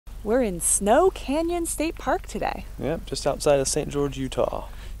We're in Snow Canyon State Park today. Yep, just outside of St. George, Utah.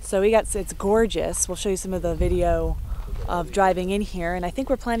 So it's gorgeous. We'll show you some of the video of driving in here, and I think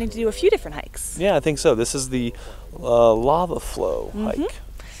we're planning to do a few different hikes. Yeah, I think so. This is the lava flow hike.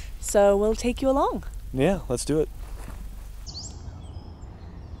 So we'll take you along. Yeah, let's do it.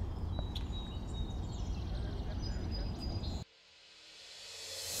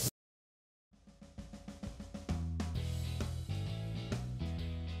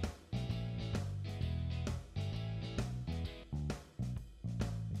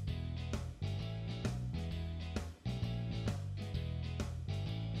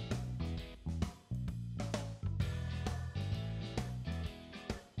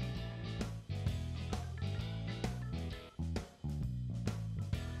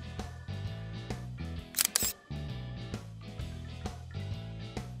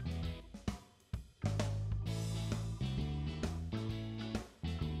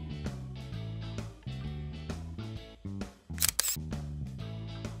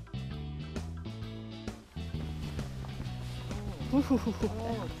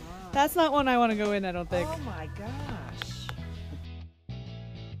 That's not one I want to go in, I don't think. Oh my gosh.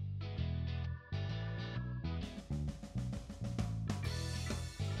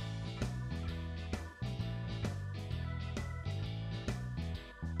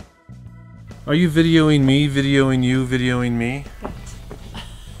 Are you videoing me, videoing you, videoing me?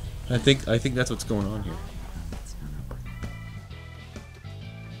 I think that's what's going on here.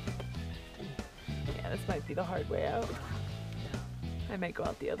 Yeah, this might be the hard way out. I might go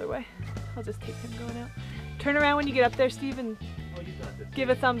out the other way. I'll just take him going out. Turn around when you get up there, Steve, and give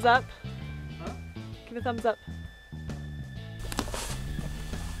a thumbs up. Huh? Give a thumbs up.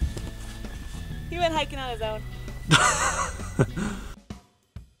 He went hiking on his own.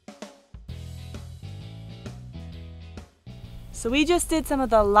 So we just did some of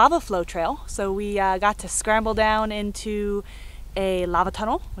the lava flow trail. So we got to scramble down into a lava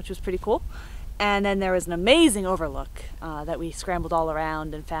tunnel, which was pretty cool. And then there was an amazing overlook that we scrambled all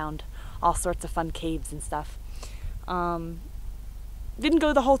around and found all sorts of fun caves and stuff. Didn't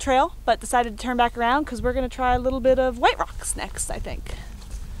go the whole trail, but decided to turn back around because we're going to try a little bit of White Rocks next, I think.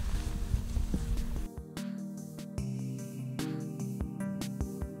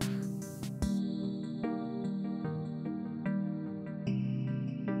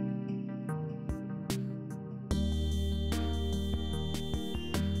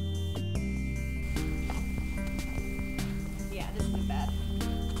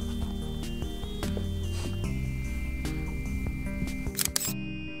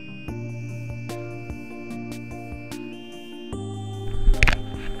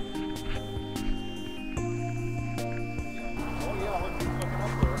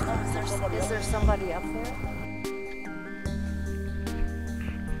 Is there somebody up there?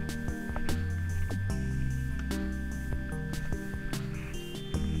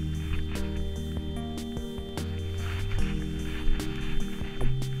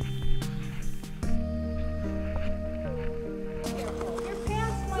 Your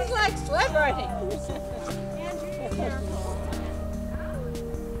pants look like sweating. Andrew, be careful.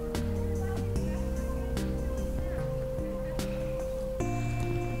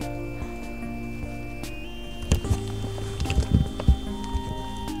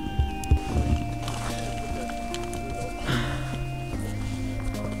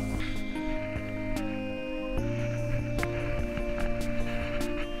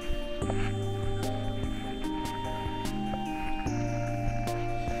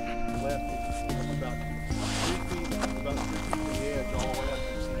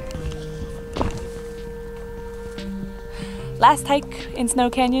 Last hike in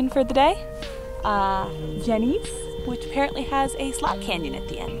Snow Canyon for the day. Jenny's, which apparently has a slot canyon at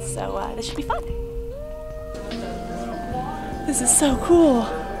the end, so this should be fun. This is so cool.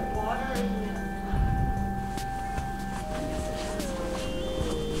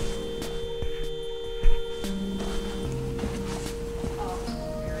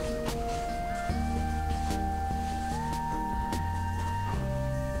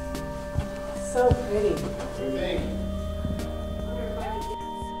 So pretty.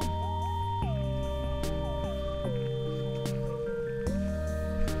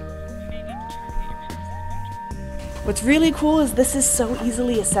 What's really cool is this is so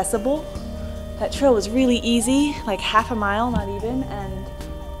easily accessible. That trail was really easy, like half a mile, not even, and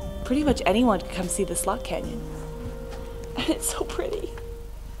pretty much anyone could come see the slot canyon. And it's so pretty.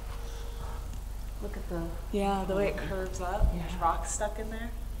 Look at the way it curves up. There's rocks stuck in there.